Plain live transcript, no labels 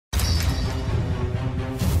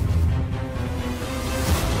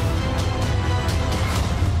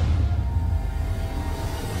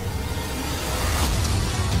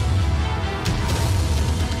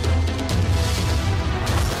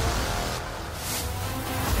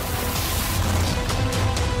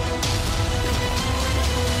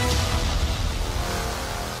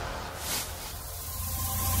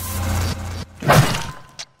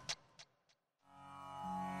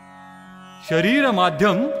शरीर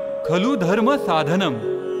माध्यम खलु धर्म साधनम।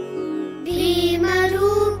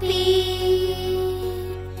 भीमरूपी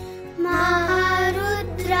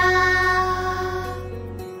महारुद्रा,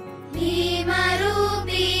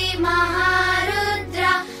 भीमरूपी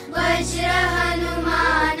महारुद्रा, वज्र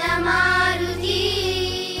हनुमान मारुती,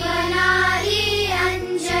 वनारी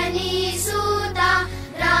अंजनी सूता,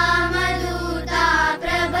 रामदूता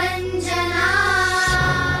प्रभंजना।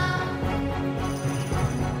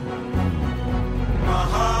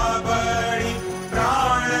 महाबली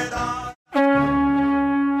प्राणदा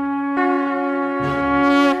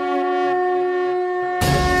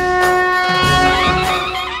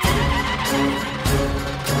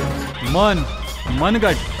मन,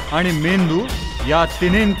 मनगट आणि मेंदू या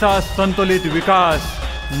तिन्हींचा संतुलित विकास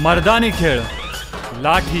मर्दानी खेळ।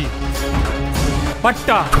 लाठी,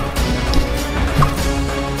 पट्टा,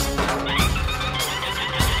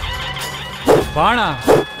 बाणा,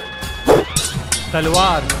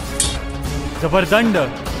 तलवार, जबरदंड,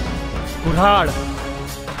 कुऱ्हाड,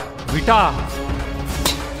 विटा,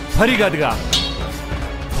 फरीगदगा,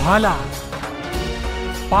 भाला,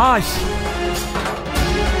 पाश,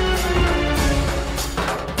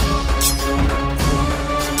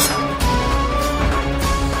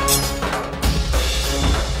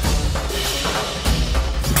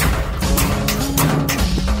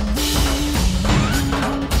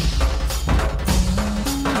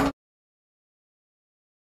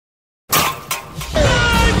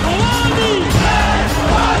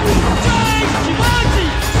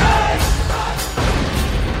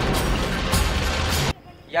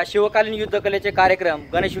 या शिवकालीन युद्धकलेचे कार्यक्रम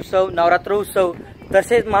गणेश उत्सव, नवरात्र उत्सव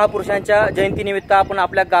तसेच महापुरुषांच्या जयंतीनिमित्त आपण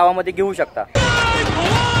आपल्या गावामध्ये घेऊ शकता।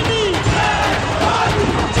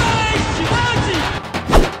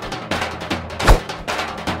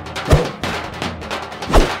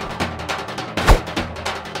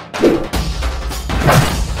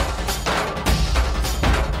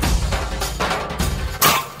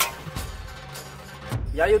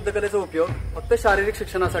 या युद्धकलेचा उपयोग फक्त शारीरिक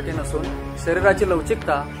शिक्षणासाठी नसून शरीराची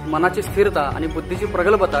लवचिकता, मनाची स्थिरता आणि बुद्धीची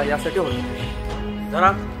प्रगल्भता यासाठी होतो।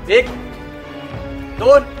 जरा 1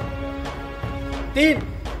 2 3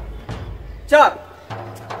 4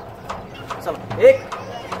 चला 1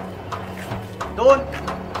 2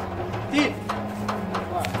 3।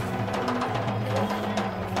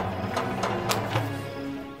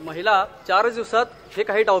 महिला 4 दिवसात हे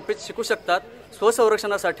काही डावपेच शिकू शकतात।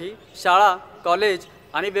 स्वसंरक्षणासाठी शाळा, कॉलेज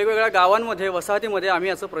आणि वेगवेगळ्या गावांमध्ये, वसाहतीमध्ये आम्ही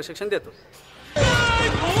याचं प्रशिक्षण देतो।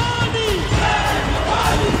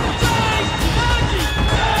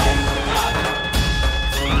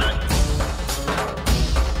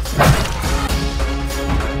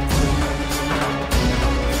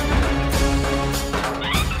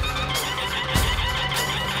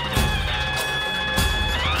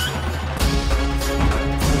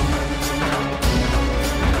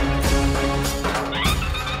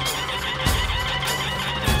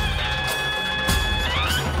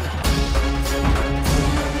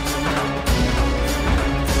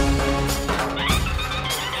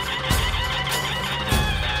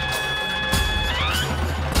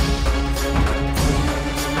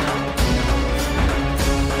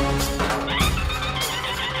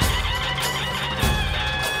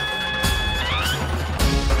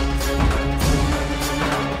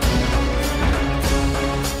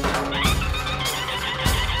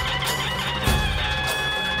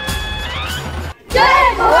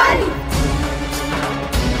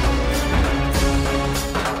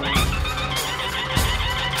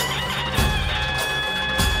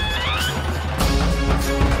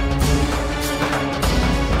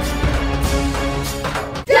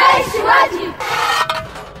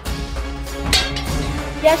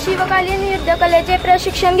 या शिवकालीन युद्धकलेचे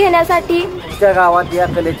प्रशिक्षण घेण्यासाठी, तुमच्या गावात या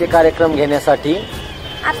कलेचे कार्यक्रम घेण्यासाठी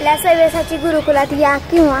आपल्या सव्यासाची गुरुकुलात या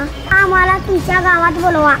किंवा आम्हाला तुमच्या गावात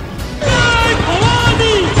बोलवा। जय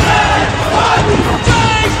शिवाजी,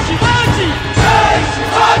 जय शिवाजी, जय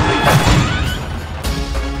शिवाजी।